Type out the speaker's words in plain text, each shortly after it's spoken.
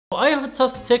I have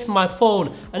just checked my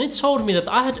phone and it showed me that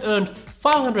I had earned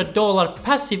 $500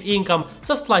 passive income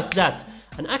just like that.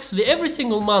 And actually every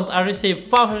single month I receive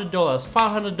 $500,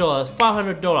 $500,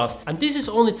 $500. And this is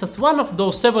only just one of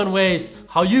those 7 ways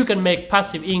how you can make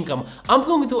passive income. I'm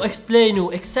going to explain you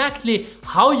exactly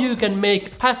how you can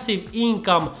make passive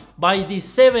income by these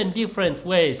 7 different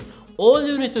ways. All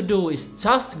you need to do is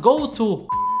just go to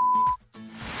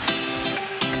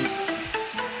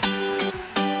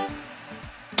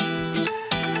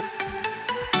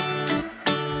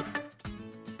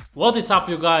What is up,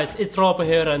 you guys? It's Roope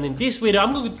here, and in this video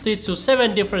I'm going to teach you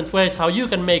 7 different ways how you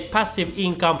can make passive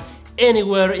income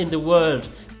anywhere in the world.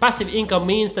 Passive income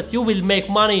means that you will make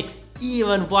money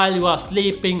even while you are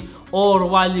sleeping or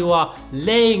while you are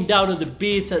laying down on the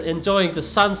beach and enjoying the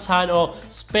sunshine or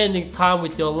spending time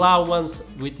with your loved ones,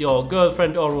 with your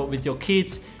girlfriend or with your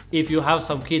kids if you have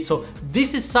some kids. So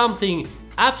this is something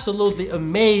absolutely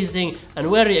amazing and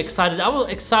very excited. I was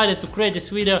excited to create this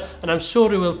video and I'm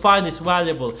sure you will find this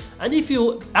valuable. And if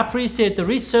you appreciate the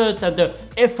research and the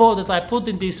effort that I put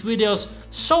in these videos,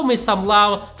 show me some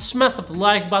love, smash up the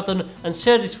like button and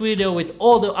share this video with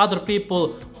all the other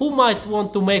people who might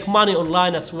want to make money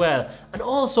online as well. And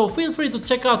also feel free to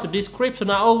check out the description.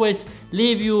 I always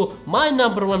leave you my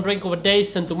 #1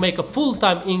 recommendation to make a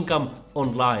full-time income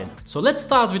online. So let's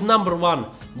start with #1.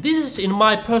 This is, in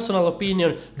my personal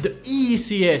opinion, the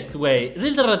easiest way,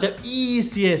 literally the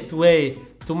easiest way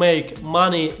to make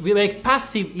money. We make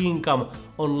passive income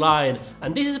online,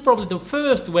 and this is probably the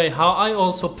first way how I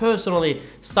also personally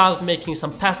started making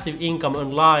some passive income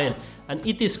online, and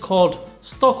it is called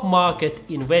stock market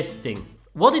investing.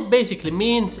 What it basically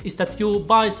means is that you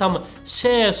buy some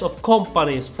shares of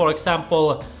companies, for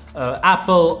example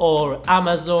Apple or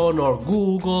Amazon or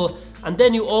Google, and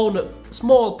then you own a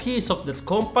small piece of that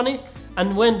company,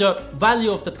 and when the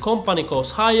value of that company goes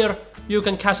higher, you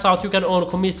can cash out, you can earn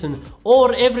commission,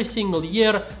 or every single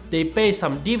year they pay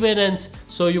some dividends,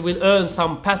 so you will earn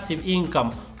some passive income.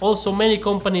 Also, many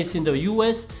companies in the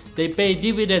US, they pay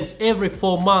dividends every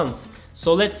 4 months.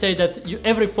 So let's say that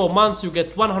every 4 months you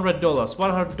get $100,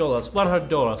 $100,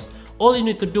 $100. All you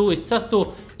need to do is just to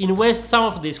invest some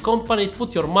of these companies,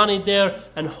 put your money there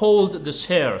and hold the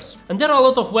shares. And there are a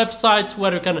lot of websites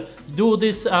where you can do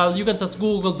this. You can just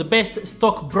Google the best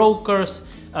stock brokers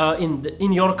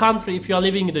in your country. If you are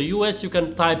living in the US, you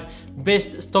can type best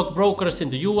stock brokers in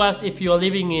the US. If you are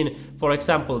living in, for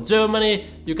example, Germany,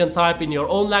 you can type in your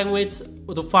own language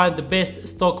to find the best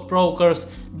stock brokers,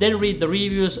 then read the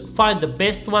reviews, find the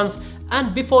best ones,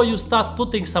 and before you start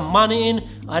putting some money in,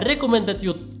 I recommend that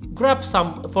you grab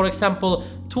some, for example,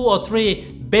 2 or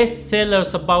 3 best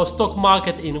sellers about stock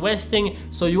market investing,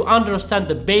 so you understand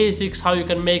the basics, how you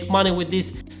can make money with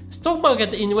this. Stock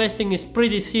market investing is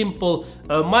pretty simple.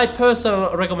 My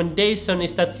personal recommendation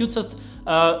is that you just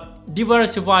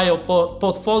diversify your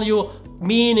portfolio,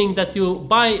 meaning that you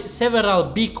buy several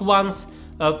big ones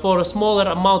for a smaller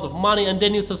amount of money, and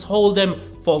then you just hold them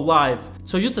for life.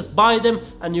 So you just buy them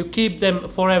and you keep them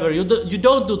forever. You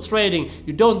don't do trading,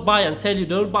 you don't buy and sell, you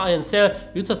don't buy and sell,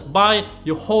 you just buy,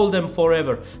 you hold them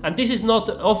forever. And this is not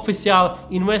official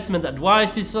investment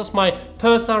advice, this is just my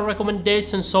personal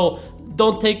recommendation, so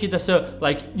don't take it as a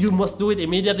like you must do it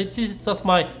immediately. This is just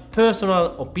my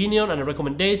personal opinion and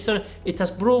recommendation. It has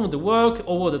proven to work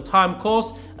over the time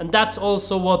course, and that's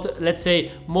also what, let's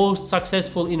say, most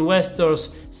successful investors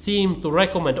seem to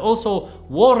recommend. Also,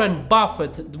 Warren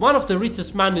Buffett, one of the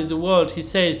richest men in the world, he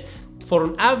says for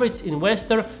an average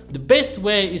investor the best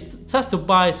way is just to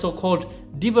buy so-called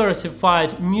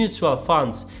diversified mutual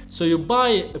funds. So you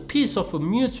buy a piece of a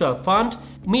mutual fund,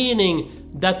 meaning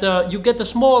that you get a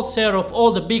small share of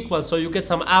all the big ones. So you get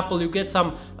some Apple, you get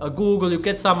some Google, you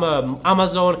get some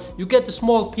Amazon, you get a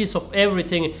small piece of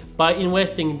everything by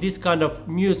investing in this kind of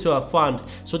mutual fund.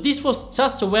 So this was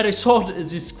just a very short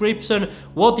description.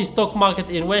 What is stock market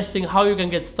investing, how you can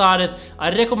get started. I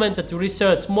recommend that you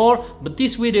research more, but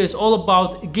this video is all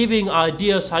about giving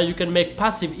ideas how you can make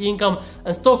passive income,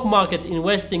 and stock market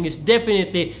investing is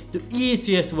definitely the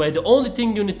easiest way. The only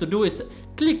thing you need to do is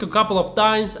click a couple of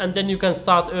times and then you can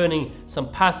start earning some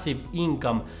passive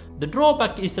income. The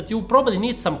drawback is that you probably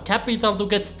need some capital to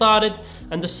get started,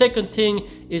 and the second thing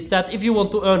is that if you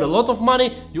want to earn a lot of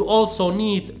money, you also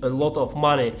need a lot of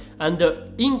money, and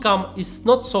the income is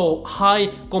not so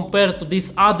high compared to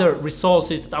these other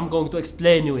resources that I'm going to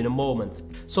explain you in a moment.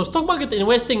 So stock market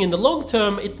investing in the long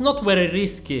term, it's not very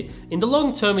risky. In the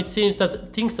long term, it seems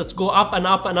that things just go up and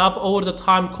up and up over the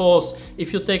time course.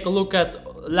 If you take a look at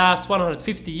last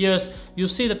 150 years, you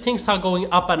see that things are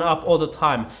going up and up all the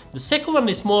time. The second one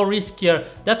is more riskier.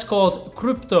 That's called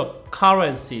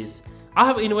cryptocurrencies. I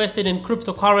have invested in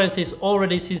cryptocurrencies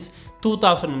already since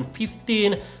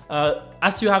 2015.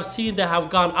 As you have seen, they have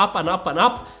gone up and up and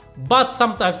up, but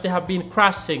sometimes they have been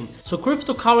crashing. So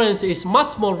cryptocurrency is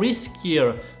much more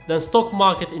riskier than stock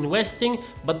market investing,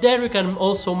 but there you can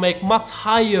also make much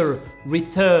higher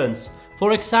returns.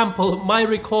 For example, my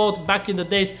record back in the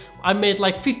days, I made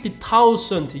like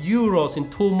 50,000 euros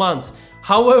in 2 months.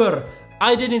 However,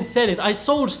 I didn't sell it. I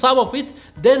sold some of it,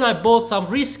 then I bought some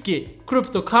risky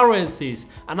cryptocurrencies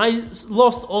and I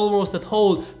lost almost that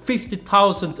whole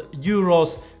 50,000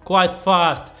 euros quite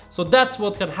fast. So that's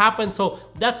what can happen. So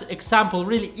that example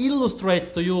really illustrates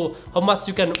to you how much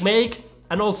you can make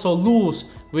and also lose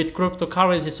with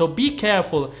cryptocurrency. So be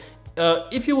careful.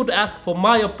 If you would ask for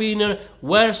my opinion,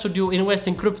 where should you invest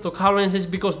in cryptocurrencies,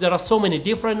 because there are so many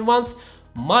different ones,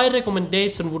 my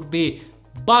recommendation would be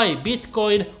buy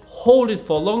Bitcoin, hold it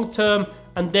for long term,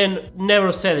 and then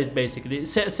never sell it basically.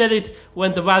 Sell it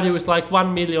when the value is like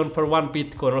 1 million per 1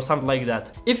 Bitcoin or something like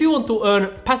that. If you want to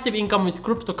earn passive income with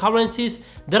cryptocurrencies,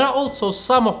 there are also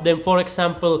some of them, for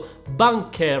example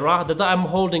Bankera that I'm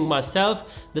holding myself,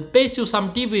 that pays you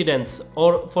some dividends,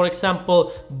 or for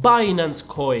example Binance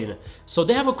Coin. So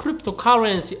they have a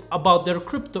cryptocurrency about their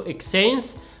crypto exchange,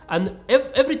 and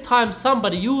every time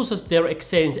somebody uses their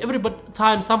exchange, every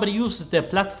time somebody uses their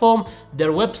platform,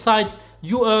 their website,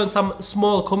 you earn some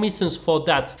small commissions for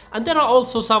that. And there are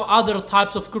also some other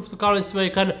types of cryptocurrency where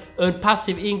you can earn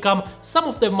passive income. Some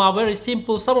of them are very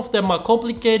simple, some of them are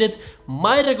complicated.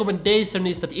 My recommendation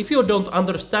is that if you don't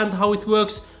understand how it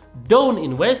works, don't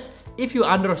invest. If you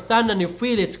understand and you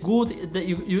feel it's good, that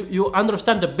you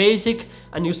understand the basic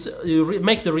and you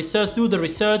make the research, do the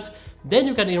research, then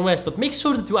you can invest. But make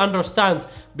sure that you understand,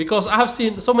 because I have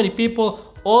seen so many people,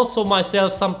 also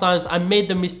myself sometimes, I made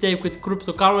the mistake with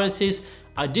cryptocurrencies.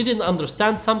 I didn't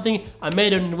understand something, I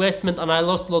made an investment and I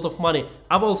lost a lot of money.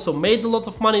 I've also made a lot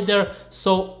of money there,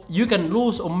 so you can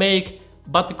lose or make,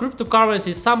 but the cryptocurrency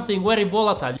is something very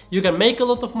volatile. You can make a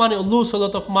lot of money or lose a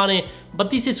lot of money, but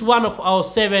this is one of our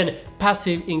 7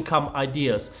 passive income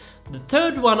ideas. The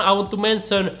third one I want to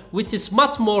mention, which is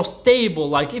much more stable,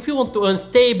 like if you want to earn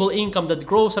stable income that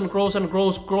grows and grows and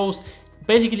grows,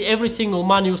 basically every single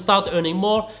month you start earning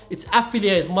more, it's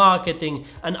affiliate marketing,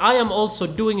 and I am also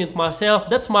doing it myself.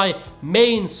 That's my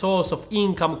main source of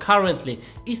income currently.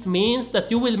 It means that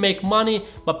you will make money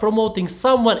by promoting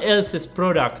someone else's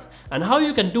product. And how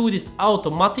you can do this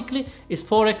automatically is,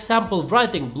 for example,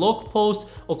 writing blog posts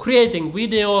or creating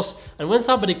videos, and when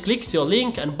somebody clicks your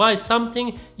link and buys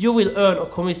something, you will earn a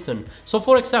commission. So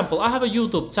for example, I have a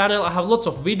YouTube channel, I have lots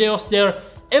of videos there.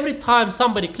 Every time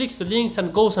somebody clicks the links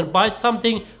and goes and buys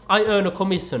something, I earn a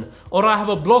commission. Or I have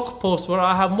a blog post where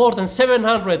I have more than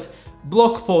 700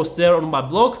 blog posts there on my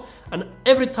blog, and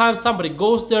every time somebody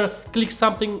goes there, clicks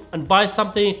something and buys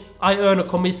something, I earn a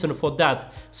commission for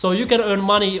that. So you can earn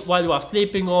money while you are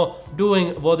sleeping or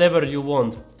doing whatever you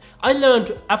want. I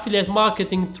learned affiliate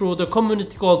marketing through the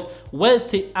community called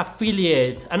Wealthy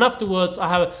Affiliate, and afterwards I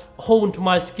have honed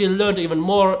my skill, learned even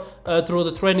more through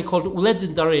the training called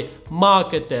Legendary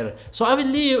Marketer. So I will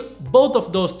leave both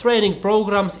of those training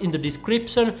programs in the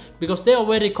description, because they are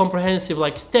very comprehensive,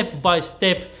 like step by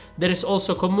step. There is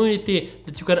also a community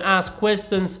that you can ask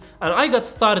questions, and I got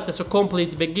started as a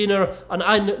complete beginner and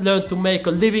I learned to make a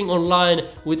living online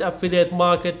with affiliate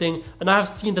marketing, and I have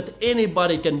seen that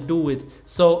anybody can do it.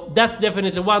 So that's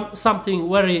definitely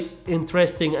something very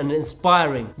interesting and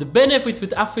inspiring. The benefit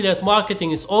with affiliate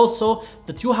marketing is also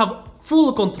that you have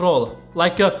full control.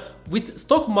 Like with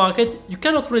stock market, you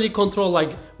cannot really control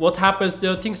like what happens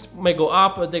there. Things may go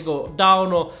up or they go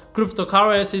down, or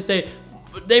cryptocurrencies,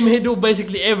 they may do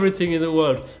basically everything in the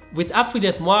world. With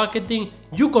affiliate marketing,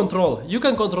 you can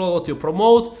control what you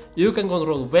promote, you can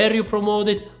control where you promote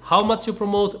it, how much you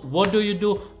promote, what do.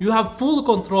 You have full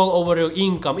control over your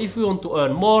income. If you want to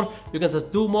earn more, you can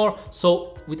just do more.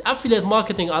 So with affiliate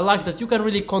marketing, I like that you can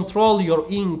really control your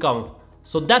income.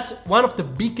 So that's one of the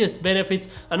biggest benefits,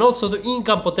 and also the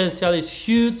income potential is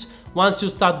huge once you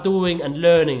start doing and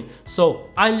learning. So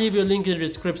I'll leave you a link in the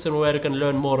description where you can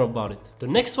learn more about it. The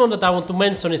next one that I want to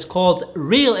mention is called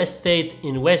real estate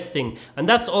investing, and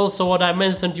that's also what I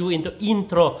mentioned you in the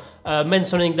intro,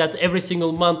 mentioning that every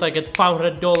single month I get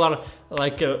 $500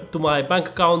 like to my bank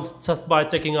account just by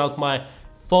checking out my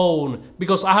phone,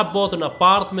 because I have bought an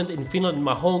apartment in Finland, in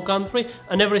my home country,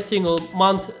 and every single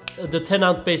month the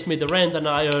tenant pays me the rent and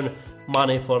I earn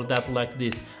money for that like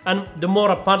this. And the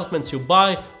more apartments you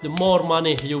buy, the more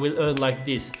money you will earn like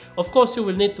this. Of course you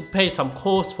will need to pay some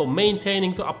cost for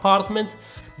maintaining the apartment,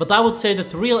 but I would say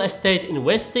that real estate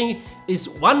investing is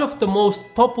one of the most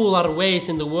popular ways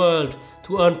in the world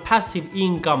to earn passive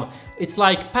income. It's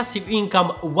like passive income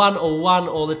 101,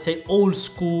 or let's say old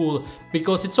school,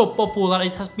 because it's so popular.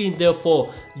 It has been there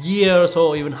for years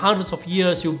or even hundreds of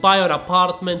years. You buy an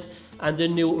apartment and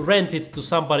then you rent it to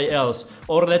somebody else,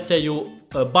 or let's say you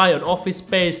buy an office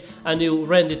space and you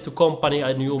rent it to company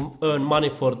and you earn money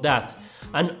for that.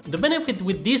 And the benefit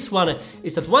with this one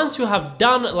is that once you have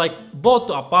done, like, bought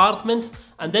the apartment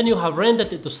and then you have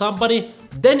rented it to somebody,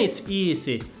 then it's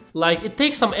easy. Like, it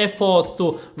takes some effort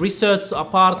to research the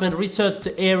apartment, research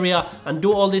the area and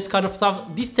do all this kind of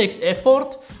stuff. This takes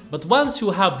effort, but once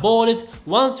you have bought it,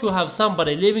 once you have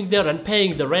somebody living there and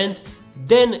paying the rent,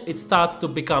 then it starts to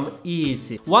become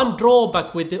easy. One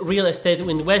drawback with real estate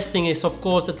investing is, of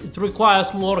course, that it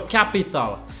requires more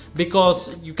capital, because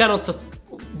you cannot just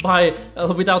buy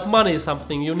without money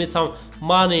something. You need some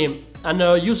money, and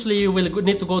usually you will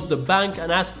need to go to the bank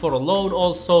and ask for a loan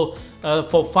also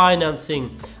for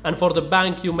financing. And for the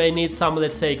bank you may need some,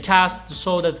 let's say, cash to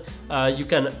show that you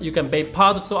can pay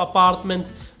part of the apartment.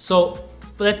 So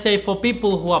let's say for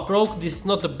people who are broke, this is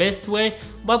not the best way,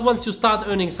 but once you start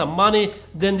earning some money,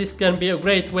 then this can be a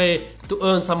great way to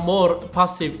earn some more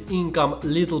passive income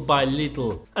little by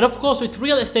little. And of course, with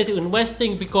real estate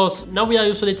investing, because now we are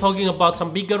usually talking about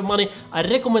some bigger money, I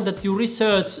recommend that you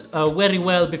research very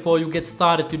well before you get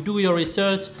started. You do your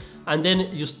research and then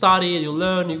you study, you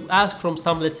learn, you ask from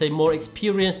some, let's say, more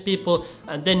experienced people,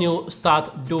 and then you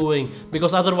start doing,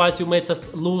 because otherwise you may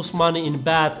just lose money in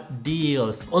bad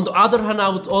deals. On the other hand, I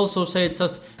would also say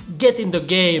just get in the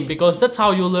game, because that's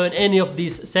how you learn any of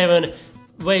these 7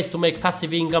 ways to make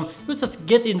passive income. You just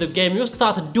get in the game, you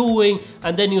start doing,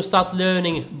 and then you start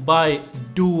learning by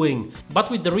doing. But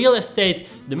with the real estate,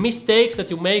 the mistakes that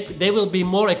you make, they will be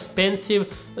more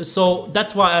expensive, so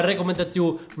that's why I recommend that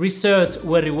you research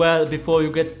very well before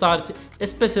you get started,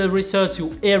 especially research your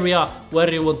area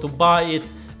where you want to buy it,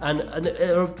 and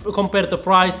compare the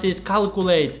prices,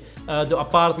 calculate the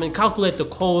apartment, calculate the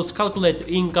cost, calculate the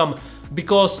income,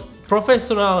 because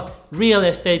professional real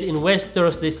estate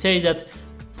investors, they say that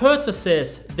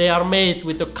purchases, they are made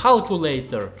with a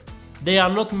calculator. They are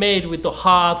not made with the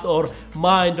heart or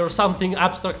mind or something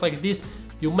abstract like this.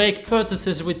 You make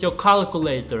purchases with your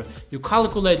calculator. You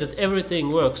calculate that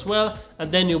everything works well,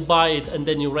 and then you buy it, and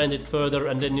then you rent it further,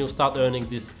 and then you start earning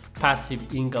this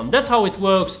passive income. That's how it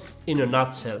works in a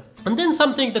nutshell. And then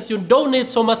something that you don't need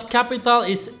so much capital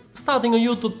is starting a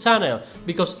YouTube channel,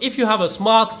 because if you have a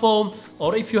smartphone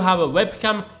or if you have a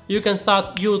webcam, you can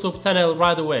start YouTube channel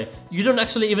right away. You don't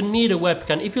actually even need a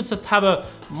webcam. If you just have a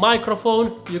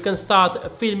microphone, you can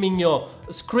start filming your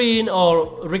screen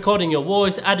or recording your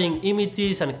voice, adding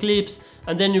images and clips,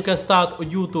 and then you can start a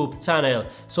YouTube channel.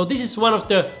 So this is one of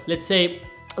the, let's say,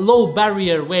 low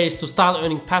barrier ways to start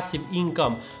earning passive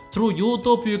income. Through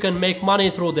YouTube you can make money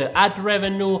through the ad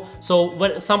revenue. So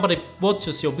when somebody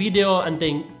watches your video and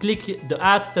then click the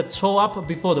ads that show up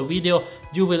before the video,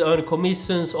 you will earn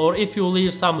commissions. Or if you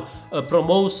leave some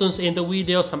promotions in the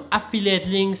video, some affiliate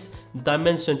links that I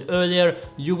mentioned earlier,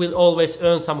 you will always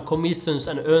earn some commissions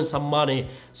and earn some money.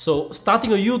 So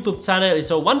starting a YouTube channel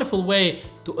is a wonderful way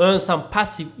to earn some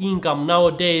passive income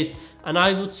nowadays. And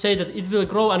I would say that it will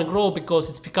grow and grow because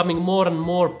it's becoming more and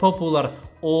more popular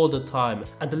all the time.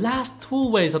 And the last 2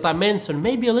 ways that I mentioned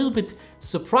may be a little bit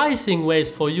surprising ways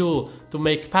for you to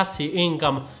make passive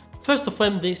income. First of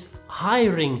them is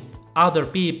hiring other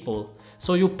people.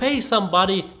 So you pay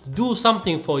somebody to do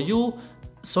something for you,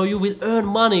 so you will earn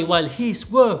money while he's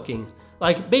working.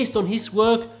 Like, based on his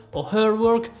work or her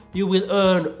work, you will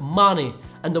earn money.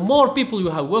 And the more people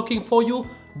you have working for you,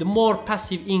 the more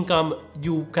passive income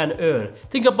you can earn.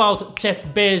 Think about Jeff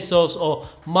Bezos or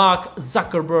Mark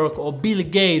Zuckerberg or Bill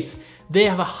Gates. They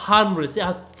have hundreds, they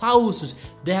have thousands,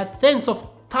 they have tens of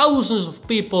thousands of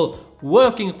people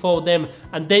working for them,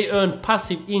 and they earn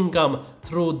passive income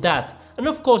through that. And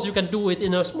of course you can do it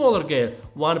in a smaller scale.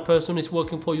 1 person is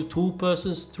working for you, 2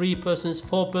 persons, 3 persons,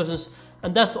 4 persons,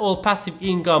 and that's all passive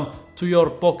income to your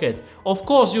pocket. Of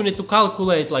course you need to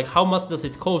calculate like how much does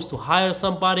it cost to hire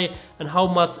somebody and how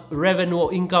much revenue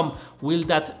or income will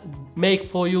that make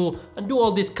for you, and do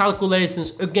all these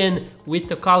calculations again with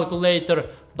the calculator.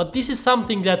 But this is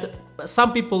something that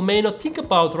some people may not think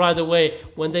about right away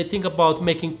when they think about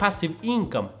making passive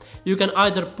income. You can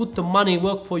either put the money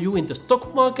work for you in the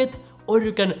stock market, or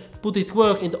you can put it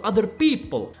work into other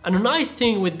people. And a nice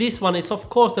thing with this one is, of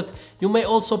course, that you may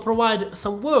also provide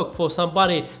some work for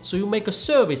somebody, so you make a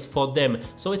service for them,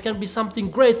 so it can be something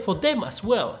great for them as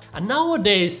well. And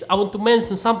nowadays I want to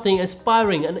mention something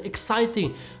inspiring and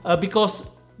exciting, because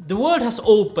the world has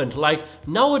opened. Like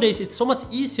nowadays it's so much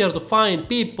easier to find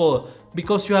people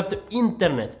because you have the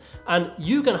internet, and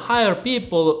you can hire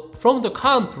people from the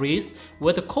countries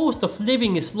where the cost of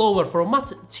living is lower for a much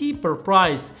cheaper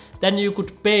price than you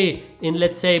could pay in,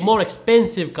 let's say, more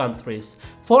expensive countries.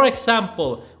 For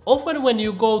example, often when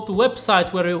you go to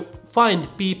websites where you find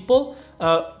people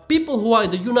who are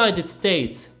in the United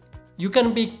States, you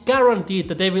can be guaranteed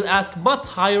that they will ask much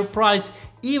higher price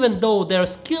even though their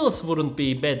skills wouldn't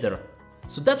be better.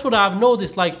 So that's what I've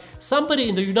noticed, like somebody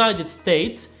in the United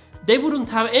States, they wouldn't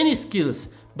have any skills,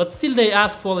 but still they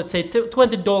ask for, let's say,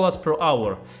 $20 per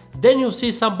hour. Then you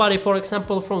see somebody, for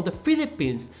example, from the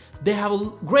Philippines, they have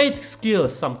great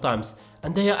skills sometimes,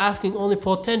 and they are asking only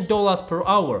for $10 per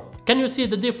hour. Can you see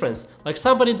the difference? Like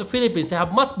somebody in the Philippines, they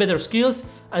have much better skills,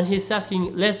 and he's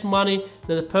asking less money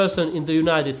than the person in the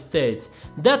United States.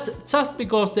 That's just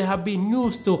because they have been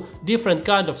used to different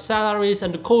kind of salaries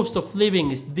and the cost of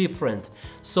living is different.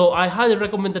 So I highly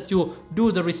recommend that you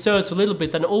do the research a little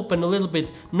bit and open a little bit,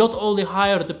 not only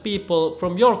hire the people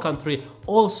from your country,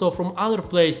 also from other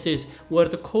places where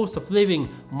the cost of living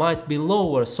might be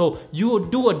lower. So you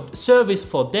do a service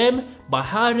for them by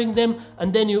hiring them,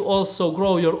 and then you also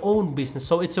grow your own business.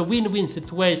 So it's a win-win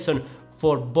situation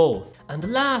for both.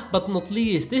 And last but not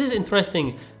least, this is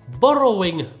interesting,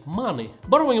 borrowing money.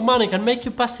 Borrowing money can make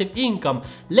you passive income.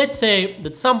 Let's say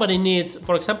that somebody needs,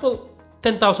 for example,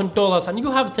 $10,000 and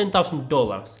you have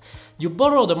 $10,000. You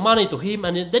borrow the money to him,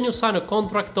 and then you sign a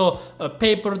contract or a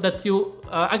paper that you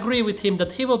agree with him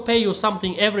that he will pay you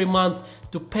something every month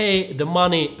to pay the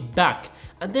money back.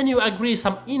 And then you agree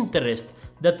some interest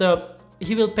that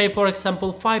he will pay, for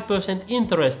example, 5%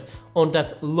 interest on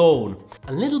that loan,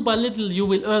 and little by little you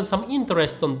will earn some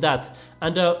interest on that.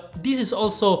 And this is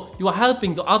also, you are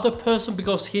helping the other person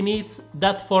because he needs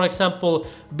that, for example,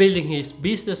 building his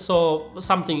business or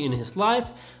something in his life,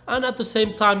 and at the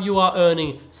same time you are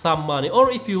earning some money. Or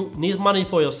if you need money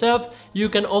for yourself, you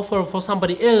can offer for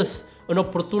somebody else an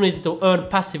opportunity to earn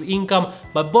passive income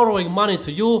by borrowing money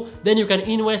to you. Then you can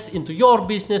invest into your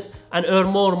business and earn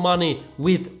more money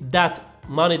with that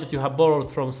money that you have borrowed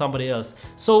from somebody else.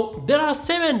 So there are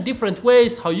 7 different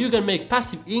ways how you can make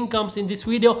passive incomes in this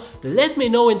video. Let me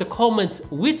know in the comments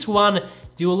which one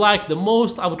you like the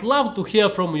most. I would love to hear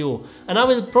from you, and I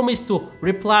will promise to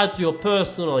reply to you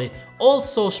personally.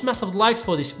 Also, smash some likes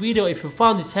for this video if you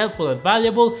found this helpful and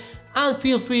valuable, and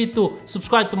feel free to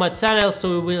subscribe to my channel so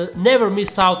you will never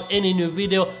miss out any new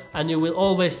video, and you will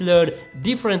always learn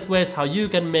different ways how you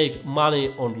can make money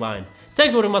online.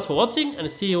 Thank you very much for watching,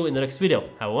 and see you in the next video.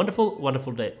 Have a wonderful,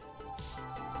 wonderful day.